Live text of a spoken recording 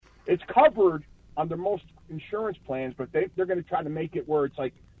it's covered under most insurance plans, but they're going to try to make it where it's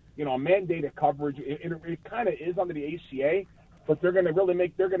like, a mandated coverage. It kind of is under the ACA, but they're going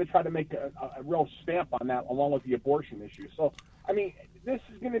to try to make a real stamp on that along with the abortion issue. So, I mean, this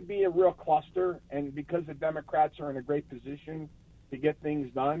is going to be a real cluster, and because the Democrats are in a great position to get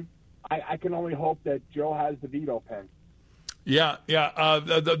things done, I can only hope that Joe has the veto pen. Yeah.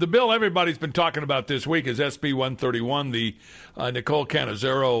 The bill everybody's been talking about this week is SB 131, the Nicole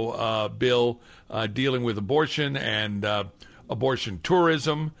Cannizzaro bill dealing with abortion and abortion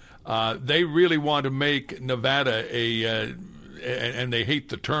tourism. They really want to make Nevada and they hate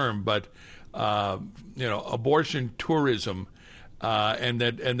the term, but abortion tourism, and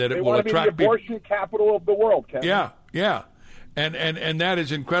that it will attract the abortion capital of the world, Kevin. Yeah. And that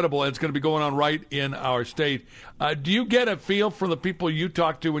is incredible. It's going to be going on right in our state. Do you get a feel from the people you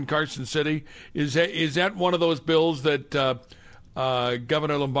talk to in Carson City? Is that one of those bills that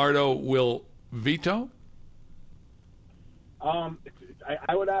Governor Lombardo will veto?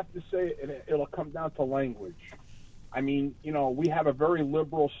 I would have to say it'll come down to language. I mean, we have a very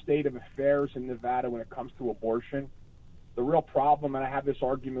liberal state of affairs in Nevada when it comes to abortion. The real problem, and I have this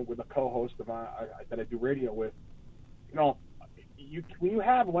argument with a co-host that I do radio with, when you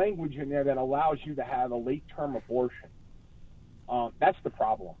have language in there that allows you to have a late-term abortion, that's the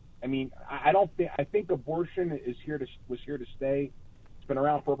problem. I mean, I think abortion was here to stay. It's been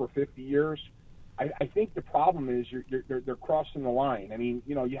around for over 50 years. I think the problem is they're crossing the line. I mean,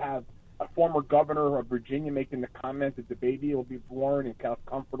 you have a former governor of Virginia making the comment that the baby will be born and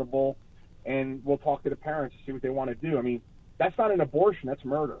comfortable, and we'll talk to the parents to see what they want to do. I mean, that's not an abortion; that's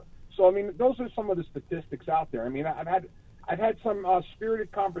murder. So, I mean, those are some of the statistics out there. I mean, I've had some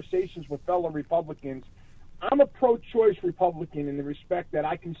spirited conversations with fellow Republicans. I'm a pro-choice Republican in the respect that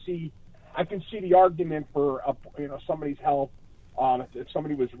I can see the argument for somebody's health. If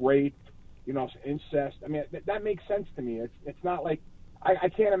somebody was raped, incest. I mean, that makes sense to me. It's not like I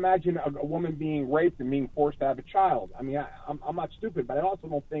can't imagine a woman being raped and being forced to have a child. I mean, I'm not stupid, but I also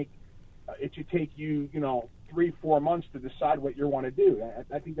don't think it should take you 3-4 months to decide what you want to do.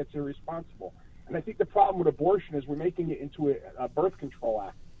 I think that's irresponsible. And I think the problem with abortion is we're making it into a birth control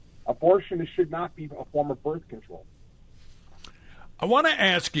act. Abortion should not be a form of birth control. I want to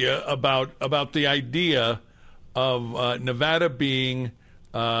ask you about the idea of Nevada being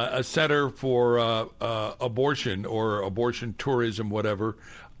a center for abortion or abortion tourism, whatever.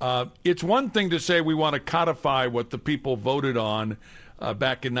 It's one thing to say we want to codify what the people voted on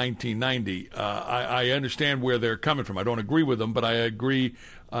back in 1990. I understand where they're coming from. I don't agree with them, but I agree.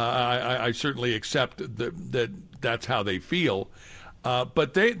 I certainly accept that that's how they feel.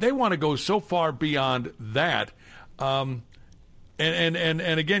 But they want to go so far beyond that. And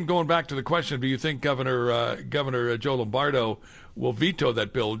again, going back to the question, do you think Governor Joe Lombardo will veto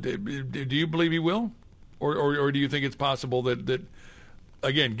that bill? Do you believe he will? Or do you think it's possible that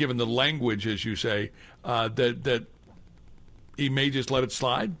again, given the language, as you say, that he may just let it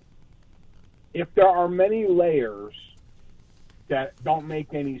slide? If there are many layers that don't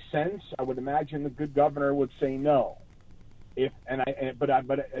make any sense, I would imagine the good governor would say no. But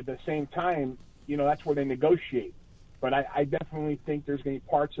at the same time, that's where they negotiate. But I definitely think there's going to be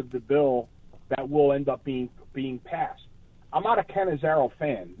parts of the bill that will end up being passed. I'm not a Cannizzaro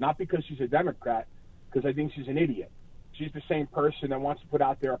fan, not because she's a Democrat, because I think she's an idiot. She's the same person that wants to put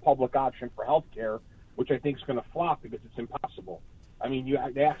out there a public option for health care, which I think is going to flop because it's impossible. I mean,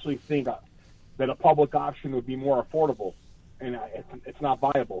 they actually think that a public option would be more affordable, and it's not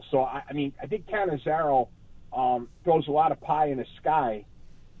viable. So, I think Cannizzaro throws a lot of pie in the sky,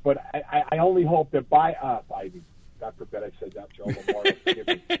 but I only hope that Biden, God forbid I said that, Joe Lombardo, forgive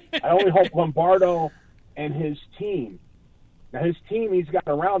me. I only hope Lombardo and his team. Now, his team he's got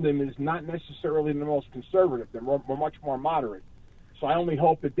around him is not necessarily the most conservative. They're much more moderate. So I only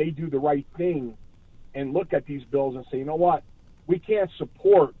hope that they do the right thing and look at these bills and say, you know what, we can't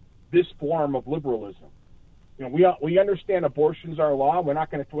support this form of liberalism. We understand abortion's our law. We're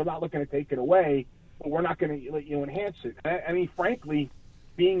not looking to take it away, but we're not going to enhance it. I mean, frankly,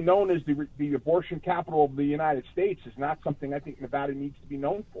 being known as the abortion capital of the United States is not something I think Nevada needs to be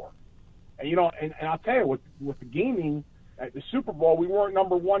known for. And and I'll tell you, with the gaming at the Super Bowl, we weren't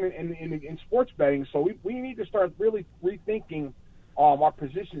number one in sports betting, so we need to start really rethinking our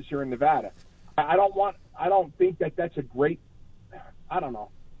positions here in Nevada. I don't think that's a great. I don't know.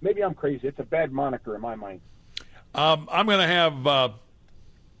 Maybe I'm crazy. It's a bad moniker in my mind. I'm going to have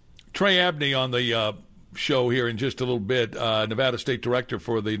Trey Abney on the show here in just a little bit, Nevada State Director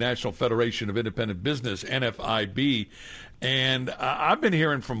for the National Federation of Independent Business, NFIB. And I've been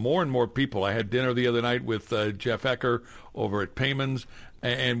hearing from more and more people. I had dinner the other night with Jeff Ecker over at Payman's,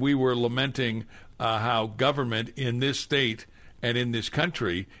 and we were lamenting how government in this state and in this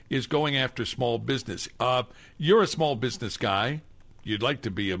country is going after small business. You're a small business guy. You'd like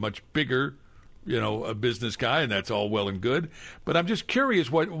to be a much bigger, a business guy, and that's all well and good. But I'm just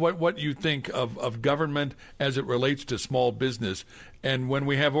curious what you think of government as it relates to small business. And when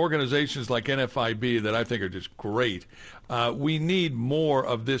we have organizations like NFIB that I think are just great, we need more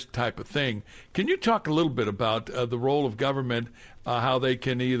of this type of thing. Can you talk a little bit about the role of government, how they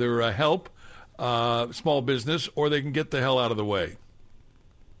can either help small business or they can get the hell out of the way?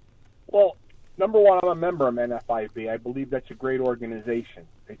 Well, number one, I'm a member of NFIB. I believe that's a great organization.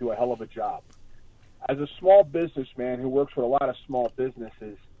 They do a hell of a job. As a small businessman who works with a lot of small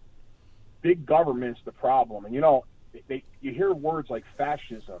businesses, big government's the problem. And, you hear words like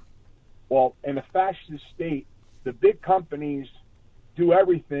fascism. Well, in a fascist state, the big companies do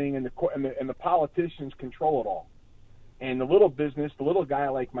everything, and the politicians control it all. And the little business, the little guy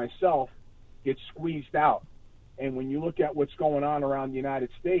like myself, gets squeezed out. And when you look at what's going on around the United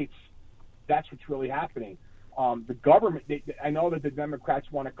States, that's what's really happening. The government, I know that the Democrats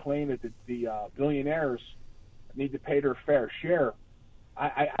want to claim that the billionaires need to pay their fair share.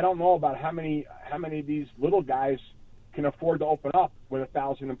 I don't know about how many of these little guys can afford to open up with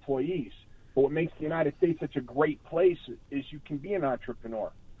 1,000 employees. But what makes the United States such a great place is you can be an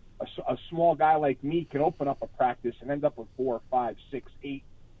entrepreneur. A small guy like me can open up a practice and end up with 4, 5, 6, 8,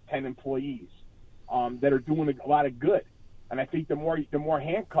 10 employees that are doing a lot of good. And I think the more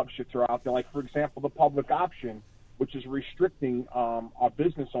handcuffs you throw out there, like, for example, the public option, which is restricting a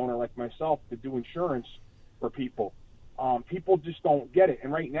business owner like myself to do insurance for people, people just don't get it.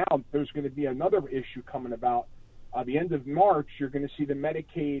 And right now, there's going to be another issue coming about. The end of March, you're going to see the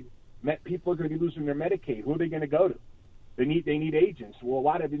Medicaid. People are going to be losing their Medicaid. Who are they going to go to? They need agents. Well, a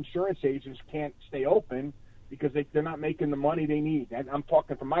lot of insurance agents can't stay open because they're not making the money they need. And I'm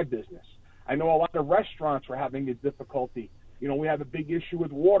talking from my business. I know a lot of restaurants are having a difficulty. We have a big issue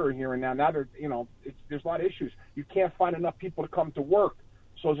with water here and now. Now there's a lot of issues. You can't find enough people to come to work.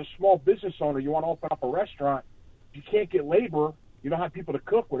 So as a small business owner, you want to open up a restaurant. You can't get labor. You don't have people to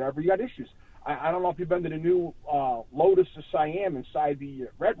cook, whatever. You got issues. I don't know if you've been to the new Lotus of Siam inside the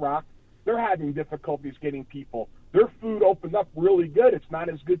Red Rock. They're having difficulties getting people. Their food opened up really good. It's not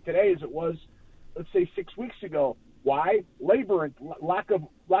as good today as it was, let's say, 6 weeks ago. Why? Labor and lack of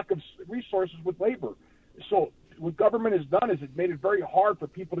resources with labor. So what government has done is it's made it very hard for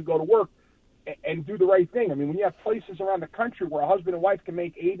people to go to work and do the right thing. I mean, when you have places around the country where a husband and wife can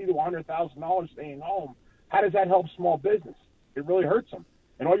make $80,000 to $100,000 staying home, how does that help small business? It really hurts them.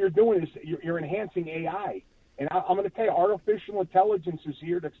 And all you're doing is you're enhancing AI. And I'm going to tell you, artificial intelligence is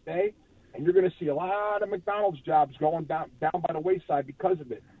here to stay, and you're going to see a lot of McDonald's jobs going down by the wayside because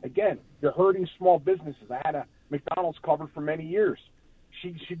of it. Again, you're hurting small businesses. I had a McDonald's cover for many years.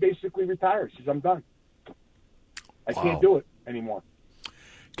 She basically retired. She says, I'm done. I can't do it anymore.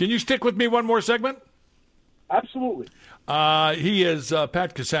 Can you stick with me one more segment? Absolutely. He is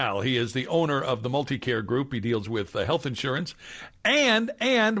Pat Casale. He is the owner of the Multicare Group. He deals with health insurance and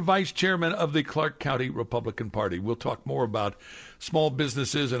vice chairman of the Clark County Republican Party. We'll talk more about small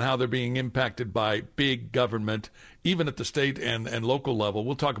businesses and how they're being impacted by big government, even at the state and local level.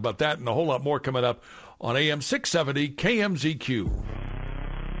 We'll talk about that and a whole lot more coming up on AM 670 KMZQ.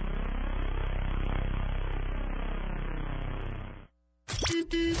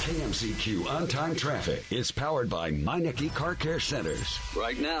 KMZQ On-Time Traffic is powered by Meineke Car Care Centers.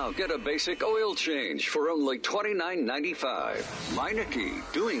 Right now, get a basic oil change for only $29.95.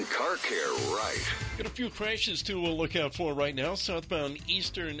 Meineke, doing car care right. Got a few crashes to look out for right now. Southbound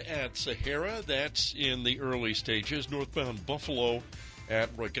Eastern at Sahara, that's in the early stages. Northbound Buffalo at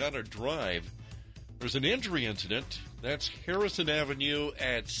Regatta Drive. There's an injury incident. That's Harrison Avenue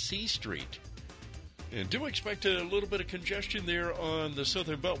at C Street. And do expect a little bit of congestion there on the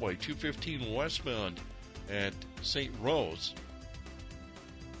Southern Beltway, 215 westbound at St. Rose.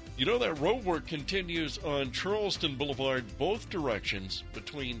 You know that road work continues on Charleston Boulevard, both directions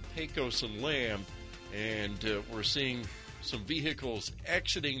between Pecos and Lamb, and we're seeing some vehicles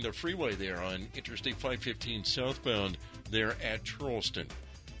exiting the freeway there on Interstate 515 southbound there at Charleston,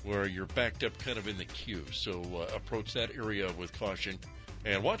 where you're backed up kind of in the queue. So approach that area with caution.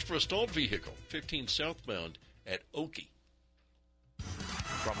 And watch for a stalled vehicle, 15 southbound at Oakey.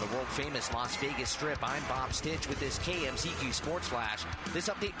 From the world-famous Las Vegas Strip, I'm Bob Stitch with this KMZQ Sports Flash. This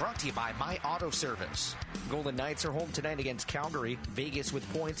update brought to you by My Auto Service. Golden Knights are home tonight against Calgary. Vegas with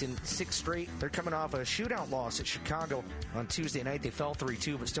points in 6 straight. They're coming off a shootout loss at Chicago. On Tuesday night, they fell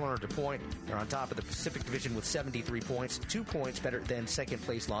 3-2, but still under a point. They're on top of the Pacific Division with 73 points, 2 points better than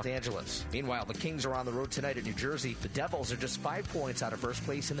second-place Los Angeles. Meanwhile, the Kings are on the road tonight at New Jersey. The Devils are just 5 points out of first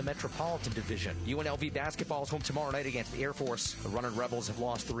place in the Metropolitan Division. UNLV basketball is home tomorrow night against the Air Force. The Running Rebels have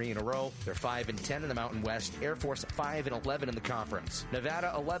lost 3 in a row. They're 5-10 in the Mountain West. Air Force 5-11 in the conference.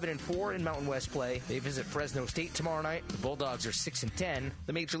 Nevada 11-4 in Mountain West play. They visit Fresno State tomorrow night. The Bulldogs are 6-10.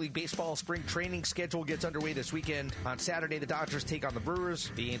 The Major League Baseball spring training schedule gets underway this weekend. On Saturday, the Dodgers take on the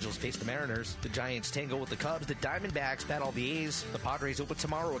Brewers. The Angels face the Mariners. The Giants tangle with the Cubs. The Diamondbacks battle the A's. The Padres open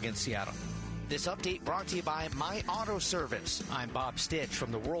tomorrow against Seattle. This update brought to you by My Auto Service. I'm Bob Stitch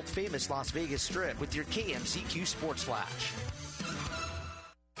from the world-famous Las Vegas Strip with your KMZQ Sports Flash.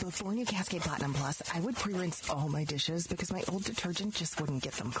 Before new Cascade Platinum Plus, I would pre-rinse all my dishes because my old detergent just wouldn't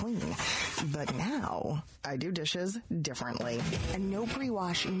get them clean. But now, I do dishes differently. And no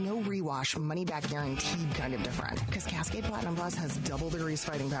pre-wash, no rewash, money-back guaranteed kind of different. Because Cascade Platinum Plus has double the grease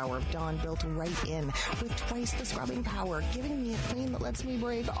fighting power of Dawn built right in, with twice the scrubbing power, giving me a clean that lets me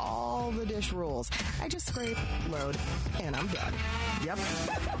break all the dish rules. I just scrape, load, and I'm done. Yep,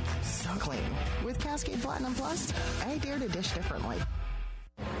 so clean. With Cascade Platinum Plus, I dare to dish differently.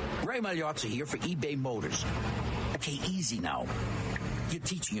 Ray Magliozzi here for eBay Motors. Okay, easy now. You're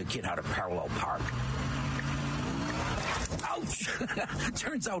teaching your kid how to parallel park. Ouch!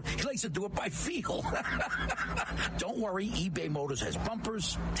 Turns out he likes to do it by feel. Don't worry, eBay Motors has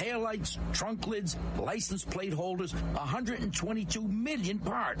bumpers, taillights, trunk lids, license plate holders, 122 million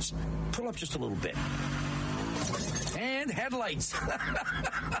parts. Pull up just a little bit. And headlights.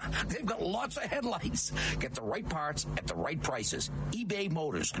 They've got lots of headlights. Get the right parts at the right prices. eBay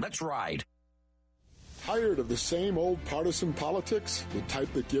Motors. Let's ride. Tired of the same old partisan politics? The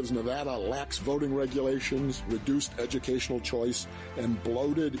type that gives Nevada lax voting regulations, reduced educational choice, and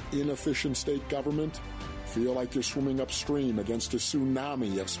bloated, inefficient state government? Feel like you're swimming upstream against a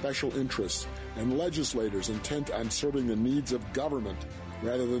tsunami of special interests and legislators intent on serving the needs of government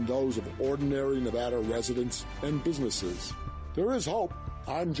rather than those of ordinary Nevada residents and businesses? There is hope.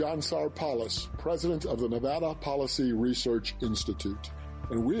 I'm John Sarpalis, president of the Nevada Policy Research Institute,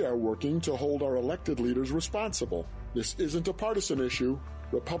 and we are working to hold our elected leaders responsible. This isn't a partisan issue.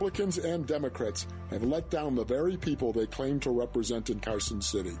 Republicans and Democrats have let down the very people they claim to represent in Carson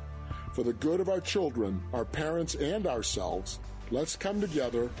City. For the good of our children, our parents, and ourselves, let's come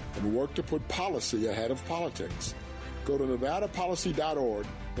together and work to put policy ahead of politics. Go to NevadaPolicy.org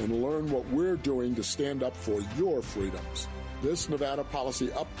and learn what we're doing to stand up for your freedoms. This Nevada Policy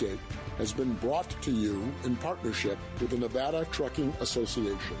Update has been brought to you in partnership with the Nevada Trucking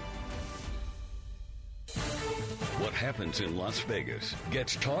Association. What happens in Las Vegas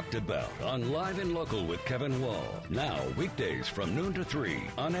gets talked about on Live and Local with Kevin Wall. Now, weekdays from noon to 3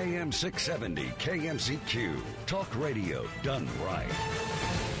 on AM 670 KMZQ. Talk radio done right.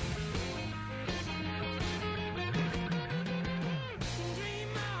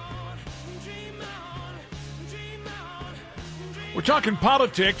 We're talking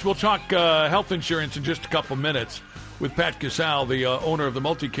politics. We'll talk health insurance in just a couple minutes with Pat Casal, the owner of the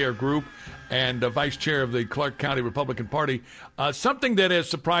Multicare Group and vice chair of the Clark County Republican Party. Something that has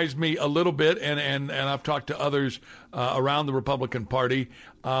surprised me a little bit, and I've talked to others around the Republican Party,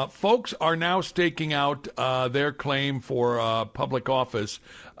 folks are now staking out their claim for public office.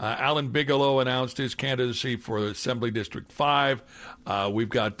 Alan Bigelow announced his candidacy for Assembly District 5. We've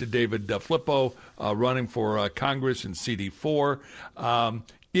got David Flippo running for Congress in CD4.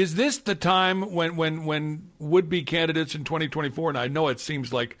 Is this the time when would-be candidates in 2024, and I know it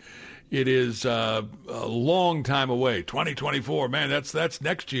seems like it is a long time away, 2024, man, that's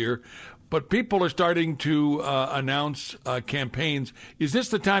next year, but people are starting to announce campaigns. Is this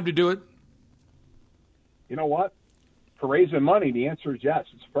the time to do it? You know what? For raising money, the answer is yes.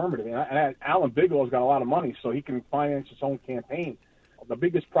 It's affirmative. And Alan Bigelow's got a lot of money, so he can finance his own campaign. The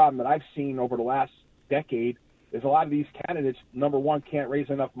biggest problem that I've seen over the last decade is a lot of these candidates, number one, can't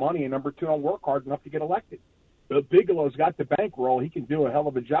raise enough money, and number two, don't work hard enough to get elected. But Bigelow's got the bankroll. He can do a hell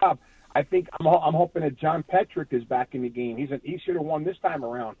of a job. I think I'm hoping that John Petrick is back in the game. He should have won this time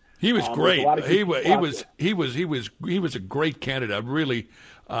around. He was great. He was a great candidate.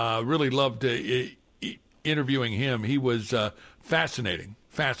 I really loved interviewing him. He was fascinating.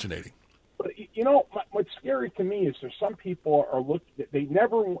 But you know, what's scary to me is there's some people they've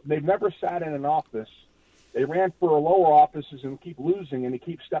never sat in an office. They ran for lower offices and keep losing, and they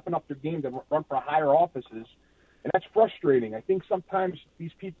keep stepping up their game to run for higher offices. And that's frustrating. I think sometimes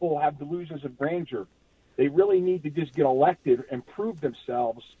these people have delusions of grandeur. They really need to just get elected and prove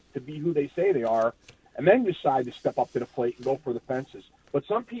themselves to be who they say they are, and then decide to step up to the plate and go for the fences. But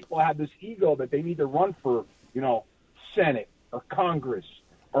some people have this ego that they need to run for, Senate or Congress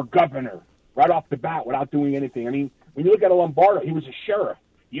or governor right off the bat without doing anything. I mean, when you look at Lombardo, he was a sheriff.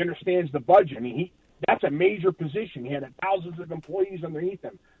 He understands the budget. I mean, that's a major position. He had thousands of employees underneath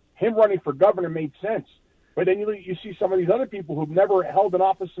him. Him running for governor made sense. But then you see some of these other people who've never held an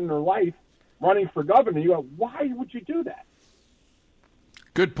office in their life running for governor. You go, why would you do that?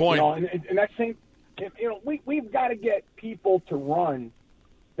 Good point. And that same, we've got to get people to run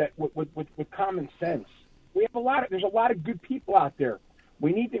that with common sense. There's a lot of good people out there.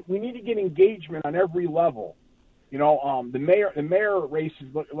 We need to get engagement on every level. The mayor race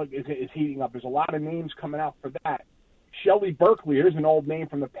is heating up. There's a lot of names coming out for that. Shelley Berkeley, here's an old name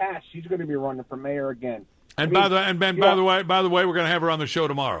from the past. She's going to be running for mayor again. And by the way, we're going to have her on the show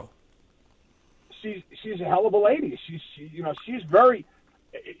tomorrow. She's a hell of a lady.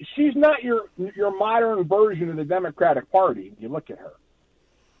 She's not your modern version of the Democratic Party. You look at her.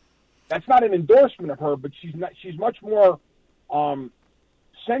 That's not an endorsement of her, but she's much more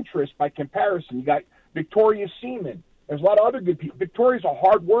centrist by comparison. You got Victoria Seaman. There's a lot of other good people. Victoria's a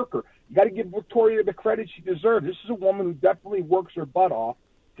hard worker. You got to give Victoria the credit she deserves. This is a woman who definitely works her butt off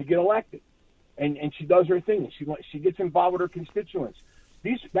to get elected, and she does her thing. She gets involved with her constituents.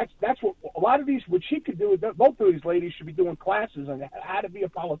 That's what a lot of these. What she could do. Both of these ladies should be doing classes on how to be a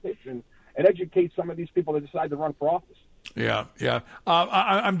politician and educate some of these people that decide to run for office. Yeah.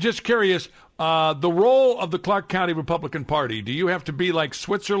 I'm just curious, the role of the Clark County Republican Party. Do you have to be like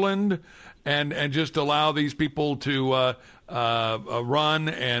Switzerland and just allow these people to run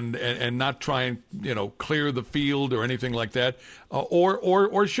and not try and clear the field or anything like that,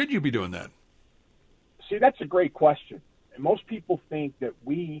 or should you be doing that? See, that's a great question. And most people think that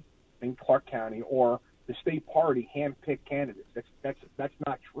we in Clark County or the state party handpick candidates. That's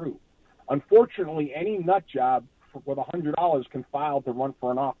not true. Unfortunately, any nut job with $100 can file to run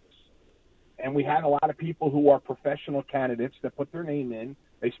for an office. And we had a lot of people who are professional candidates that put their name in,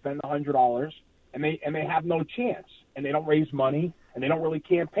 they spend $100, and they have no chance. And they don't raise money, and they don't really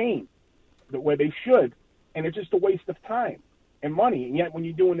campaign the way they should. And it's just a waste of time and money. And yet when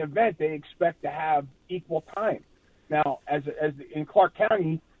you do an event, they expect to have equal time. Now, as in Clark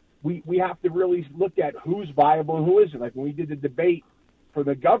County, we have to really look at who's viable and who isn't. Like when we did the debate for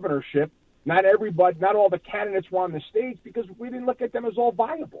the governorship, not all the candidates were on the stage because we didn't look at them as all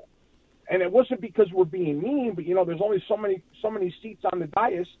viable. And it wasn't because we're being mean, but there's only so many seats on the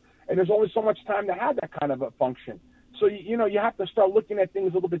dais, and there's only so much time to have that kind of a function. So you have to start looking at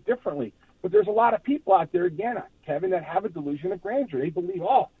things a little bit differently. But there's a lot of people out there, again, Kevin, that have a delusion of grandeur. They believe,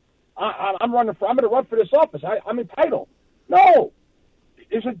 I'm going to run for this office. I'm entitled. No,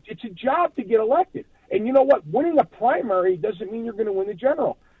 it's a job to get elected. And you know what? Winning a primary doesn't mean you're going to win the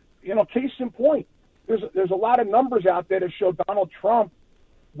general. Case in point, there's a lot of numbers out there that show Donald Trump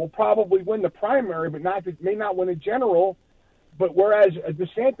will probably win the primary, but may not win the general. But whereas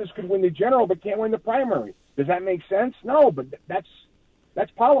DeSantis could win the general but can't win the primary. Does that make sense? No, but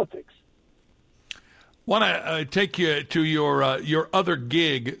that's politics. Want to take you to your other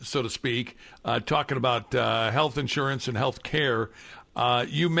gig, so to speak, talking about health insurance and health care.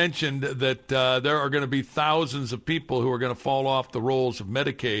 You mentioned that there are going to be thousands of people who are going to fall off the rolls of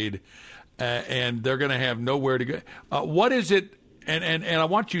Medicaid, and they're going to have nowhere to go. What is it? And I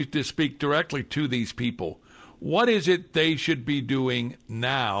want you to speak directly to these people. What is it they should be doing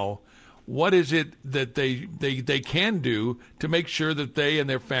now? What is it that they can do to make sure that they and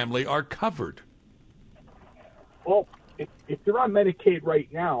their family are covered? Well, if you're on Medicaid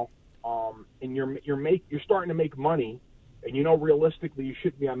right now, and you're starting to make money, and realistically you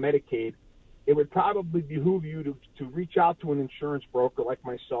shouldn't be on Medicaid, it would probably behoove you to reach out to an insurance broker like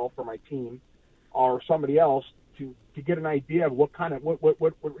myself or my team or somebody else to get an idea of what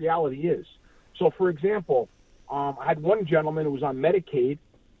reality is. So, for example, I had one gentleman who was on Medicaid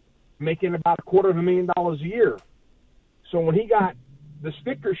making about $250,000 a year. So when he got the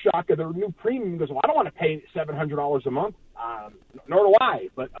sticker shock of the new premium, he goes, well, I don't want to pay $700 a month, nor do I.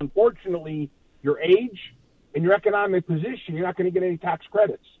 But unfortunately, your age and your economic position, you're not going to get any tax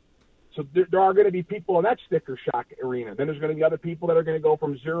credits. So there are going to be people in that sticker shock arena. Then there's going to be other people that are going to go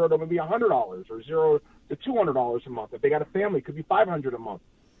from $0 to maybe $100 or $0 to $200 a month. If they got a family, it could be $500 a month.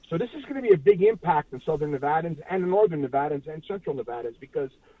 So this is going to be a big impact in Southern Nevadans and Northern Nevadans and Central Nevadans because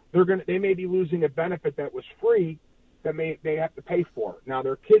they may be losing a benefit that was free that they have to pay for. Now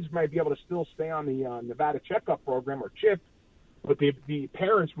their kids might be able to still stay on the Nevada Checkup Program or CHIP, but the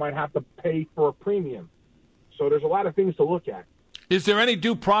parents might have to pay for a premium. So there's a lot of things to look at. Is there any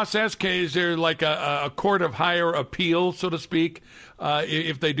due process? Is there like a court of higher appeal, so to speak,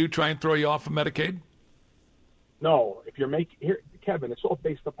 if they do try and throw you off of Medicaid? No. If you're making here, Kevin, it's all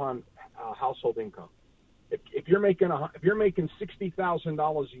based upon household income. If you're making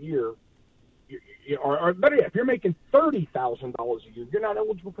 $60,000 a year, or better yet, if you're making $30,000 a year, you're not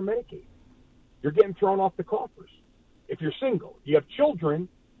eligible for Medicaid. You're getting thrown off the coffers. If you're single, you have children,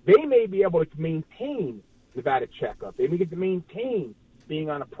 they may be able to maintain Nevada checkup. They may get to maintain being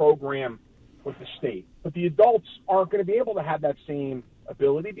on a program with the state. But the adults aren't going to be able to have that same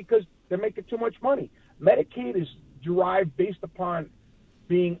ability because they're making too much money. Medicaid is derived based upon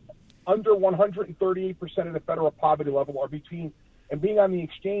being under 138% of the federal poverty level, or between, and being on the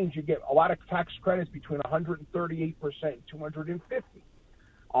exchange, you get a lot of tax credits between 138% and 250.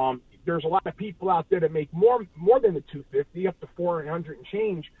 There's a lot of people out there that make more than the 250, up to 400 and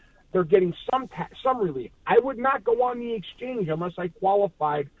change. They're getting some relief. I would not go on the exchange unless I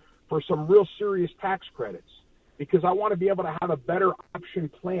qualified for some real serious tax credits, because I want to be able to have a better option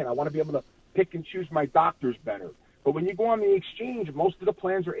plan. I want to be able to pick and choose my doctors better. But when you go on the exchange, most of the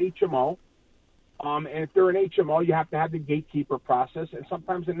plans are HMO. And if they're an HMO, you have to have the gatekeeper process. And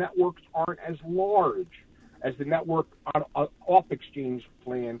sometimes the networks aren't as large as the network on off-exchange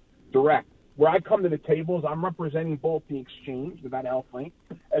plan direct. Where I come to the table is I'm representing both the exchange, Nevada Health Link,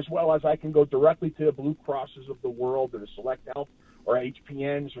 as well as I can go directly to the Blue Crosses of the world, or the Select Health, or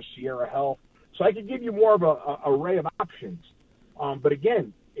HPNs, or Sierra Health. So I can give you more of an array of options. But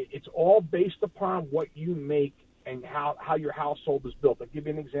again, it's all based upon what you make and how your household is built. I'll give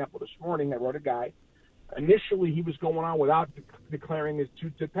you an example. This morning I wrote a guy. Initially, he was going on without declaring his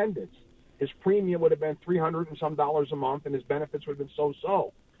two dependents. His premium would have been $300 and some a month, and his benefits would have been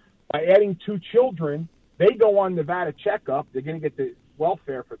so-so. By adding two children, they go on Nevada checkup. They're going to get the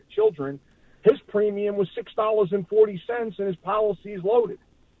welfare for the children. His premium was $6.40, and his policy is loaded.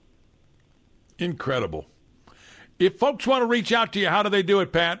 Incredible. If folks want to reach out to you, how do they do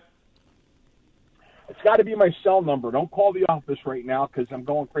it, Pat? It's got to be my cell number. Don't call the office right now because I'm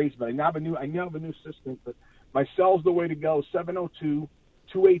going crazy. But I now have a new assistant. But my cell's the way to go. 702-286-1014,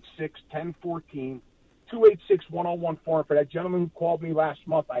 286-1014. For that gentleman who called me last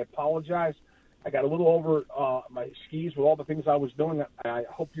month, I apologize. I got a little over my skis with all the things I was doing. I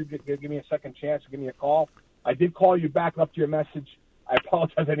hope you give me a second chance to give me a call. I did call you back up to your message. I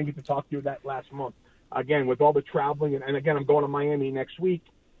apologize I didn't get to talk to you that last month. Again, with all the traveling, and again, I'm going to Miami next week.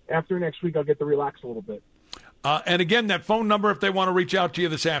 After next week, I'll get to relax a little bit. And again, that phone number if they want to reach out to you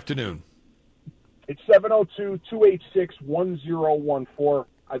this afternoon. It's 702-286-1014.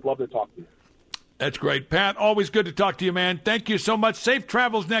 I'd love to talk to you. That's great. Pat, always good to talk to you, man. Thank you so much. Safe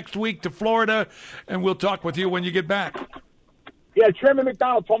travels next week to Florida, and we'll talk with you when you get back. Yeah, Chairman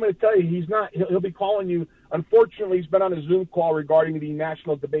McDonald told me to tell you he'll be calling you. Unfortunately, he's been on a Zoom call regarding the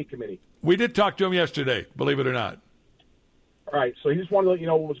National Debate Committee. We did talk to him yesterday, believe it or not. All right, so he just wanted to let you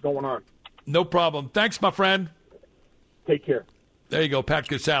know what was going on. No problem. Thanks, my friend. Take care. There you go, Pat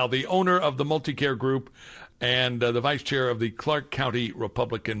Casale, the owner of the Multicare Group and the vice chair of the Clark County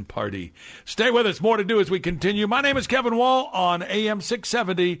Republican Party. Stay with us. More to do as we continue. My name is Kevin Wall on AM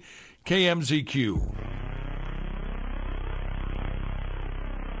 670 KMZQ.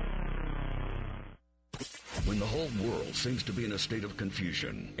 When the whole world seems to be in a state of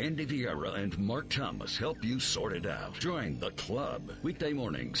confusion, Andy Vieira and Mark Thomas help you sort it out. Join the club. Weekday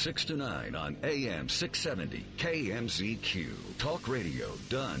morning, 6 to 9 on AM 670 KMZQ. Talk radio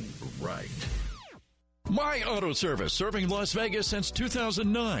done right. My Auto Service, serving Las Vegas since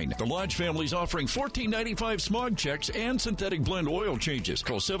 2009. The Lodge family's offering $14.95 smog checks and synthetic blend oil changes.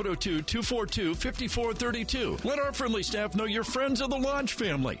 Call 702-242-5432. Let our friendly staff know you're friends of the Lodge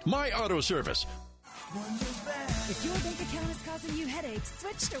family. My Auto Service. If your bank account is causing you headaches,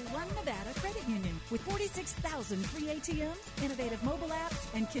 switch to One Nevada Credit Union. With 46,000 free ATMs, innovative mobile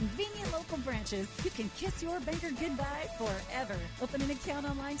apps, and convenient local branches, you can kiss your banker goodbye forever. Open an account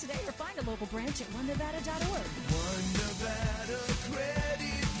online today or find a local branch at onenevada.org. One Nevada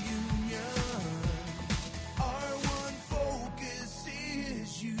Credit Union. Our one focus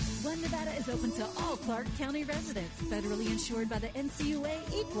is you. One Nevada is open to all Clark County residents, federally insured by the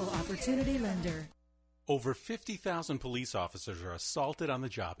NCUA Equal Opportunity Lender. Over 50,000 police officers are assaulted on the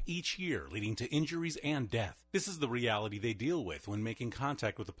job each year, leading to injuries and death. This is the reality they deal with when making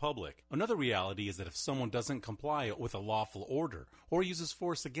contact with the public. Another reality is that if someone doesn't comply with a lawful order or uses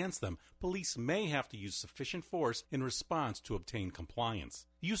force against them, police may have to use sufficient force in response to obtain compliance.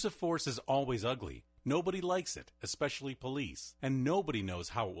 Use of force is always ugly. Nobody likes it, especially police, and nobody knows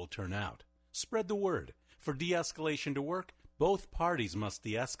how it will turn out. Spread the word. For de-escalation to work, both parties must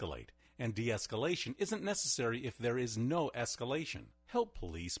de-escalate. And de-escalation isn't necessary if there is no escalation. Help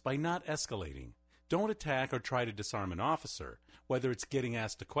police by not escalating. Don't attack or try to disarm an officer, whether it's getting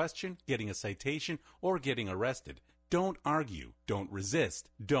asked a question, getting a citation, or getting arrested. Don't argue, don't resist,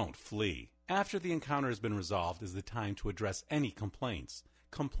 don't flee. After the encounter has been resolved is the time to address any complaints.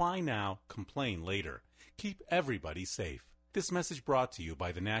 Comply now, complain later. Keep everybody safe. This message brought to you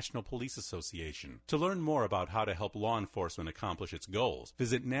by the National Police Association. To learn more about how to help law enforcement accomplish its goals,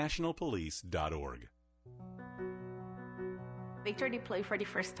 visit nationalpolice.org. Victor deployed for the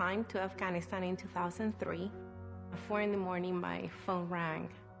first time to Afghanistan in 2003. At 4 in the morning, my phone rang.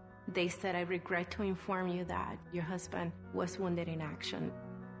 They said, "I regret to inform you that your husband was wounded in action."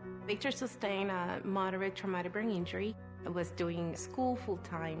 Victor sustained a moderate traumatic brain injury. I was doing school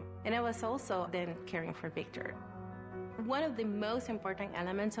full-time, and I was also then caring for Victor. One of the most important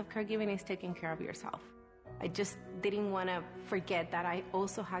elements of caregiving is taking care of yourself. I just didn't want to forget that I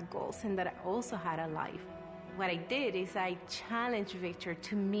also had goals and that I also had a life. What I did is I challenged Victor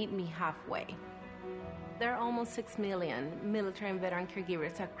to meet me halfway. There are almost 6 million military and veteran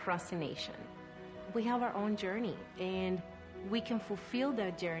caregivers across the nation. We have our own journey, and we can fulfill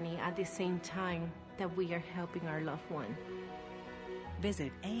that journey at the same time that we are helping our loved one.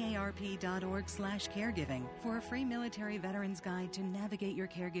 Visit aarp.org/caregiving for a free military veterans guide to navigate your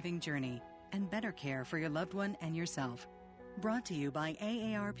caregiving journey and better care for your loved one and yourself. Brought to you by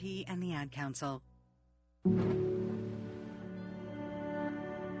AARP and the Ad Council.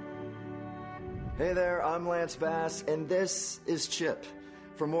 Hey there, I'm Lance Bass, and this is CHIP.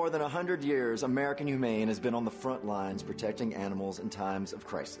 For more than 100 years, American Humane has been on the front lines protecting animals in times of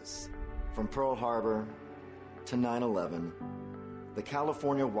crisis. From Pearl Harbor to 9/11, the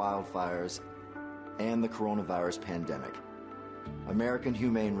California wildfires, and the coronavirus pandemic, American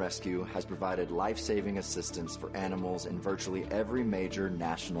Humane Rescue has provided life-saving assistance for animals in virtually every major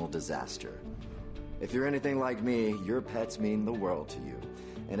national disaster. If you're anything like me, your pets mean the world to you.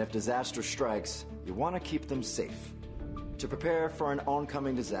 And if disaster strikes, you want to keep them safe. To prepare for an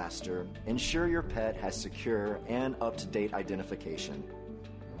oncoming disaster, ensure your pet has secure and up-to-date identification.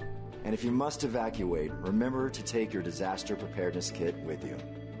 And if you must evacuate, remember to take your disaster preparedness kit with you.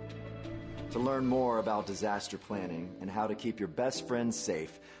 To learn more about disaster planning and how to keep your best friends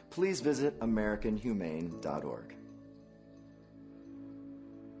safe, please visit AmericanHumane.org.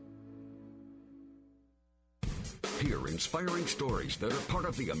 Hear inspiring stories that are part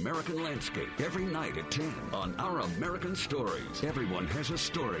of the American landscape every night at 10 on Our American Stories. Everyone has a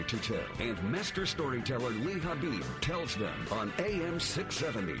story to tell, and master storyteller Lee Habib tells them on AM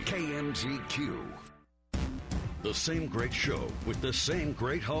 670 KMZQ. The same great show with the same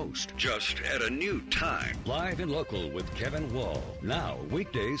great host, just at a new time. Live and local with Kevin Wall. Now,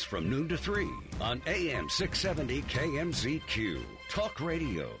 weekdays from noon to 3 on AM 670 KMZQ. Talk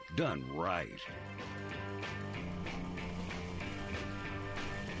radio done right.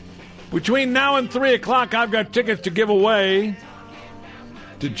 Between now and 3 o'clock, I've got tickets to give away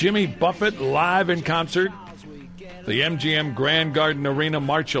to Jimmy Buffett live in concert. The MGM Grand Garden Arena,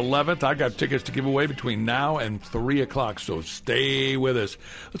 March 11th. I got tickets to give away between now and 3 o'clock, so stay with us.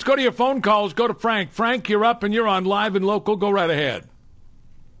 Let's go to your phone calls. Go to Frank. Frank, you're up and you're on Live and Local. Go right ahead.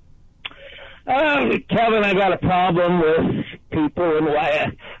 Kevin, I got a problem with people and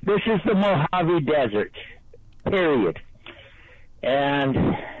why. This is the Mojave Desert, period.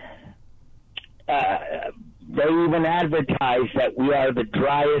 And they even advertise that we are the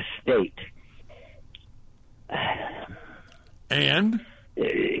driest state. And?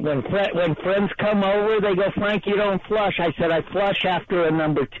 When friends come over, they go, "Frank, you don't flush." I said, "I flush after a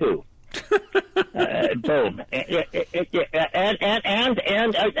number 2. Boom. And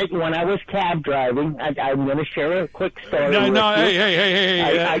when I was cab driving, I'm going to share a quick story.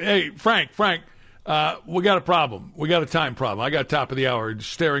 Hey, Frank. We got a problem. We got a time problem. I got top of the hour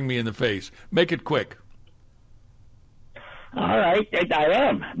staring me in the face. Make it quick. All right, I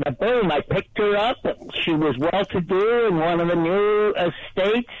am. But boom, I picked her up. She was well-to-do in one of the new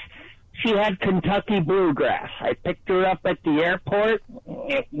estates. She had Kentucky bluegrass. I picked her up at the airport.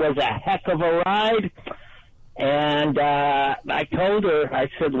 It was a heck of a ride. And I told her, I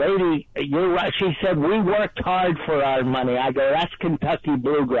said, "Lady, you're right." She said, "We worked hard for our money." I go, "That's Kentucky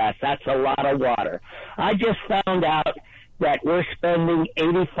bluegrass. That's a lot of water." I just found out that we're spending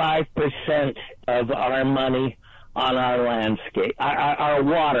 85% of our money on our landscape, our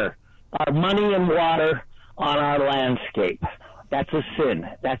water, our money and water on our landscape. That's a sin.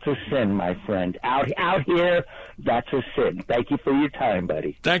 That's a sin, my friend. Out here, that's a sin. Thank you for your time,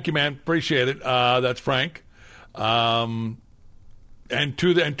 buddy. Thank you, man. Appreciate it. That's Frank. And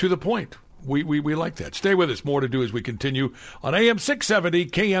to the point. We like that. Stay with us. More to do as we continue on AM 670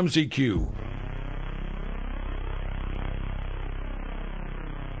 KMZQ.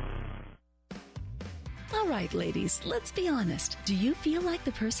 All right, ladies, let's be honest. Do you feel like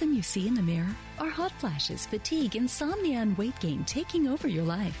the person you see in the mirror? Are hot flashes, fatigue, insomnia, and weight gain taking over your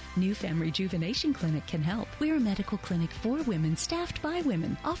life? New Femme Rejuvenation Clinic can help. We're a medical clinic for women, staffed by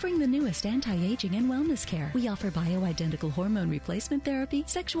women, offering the newest anti-aging and wellness care. We offer bioidentical hormone replacement therapy,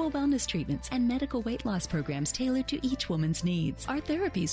 sexual wellness treatments, and medical weight loss programs tailored to each woman's needs. Our therapies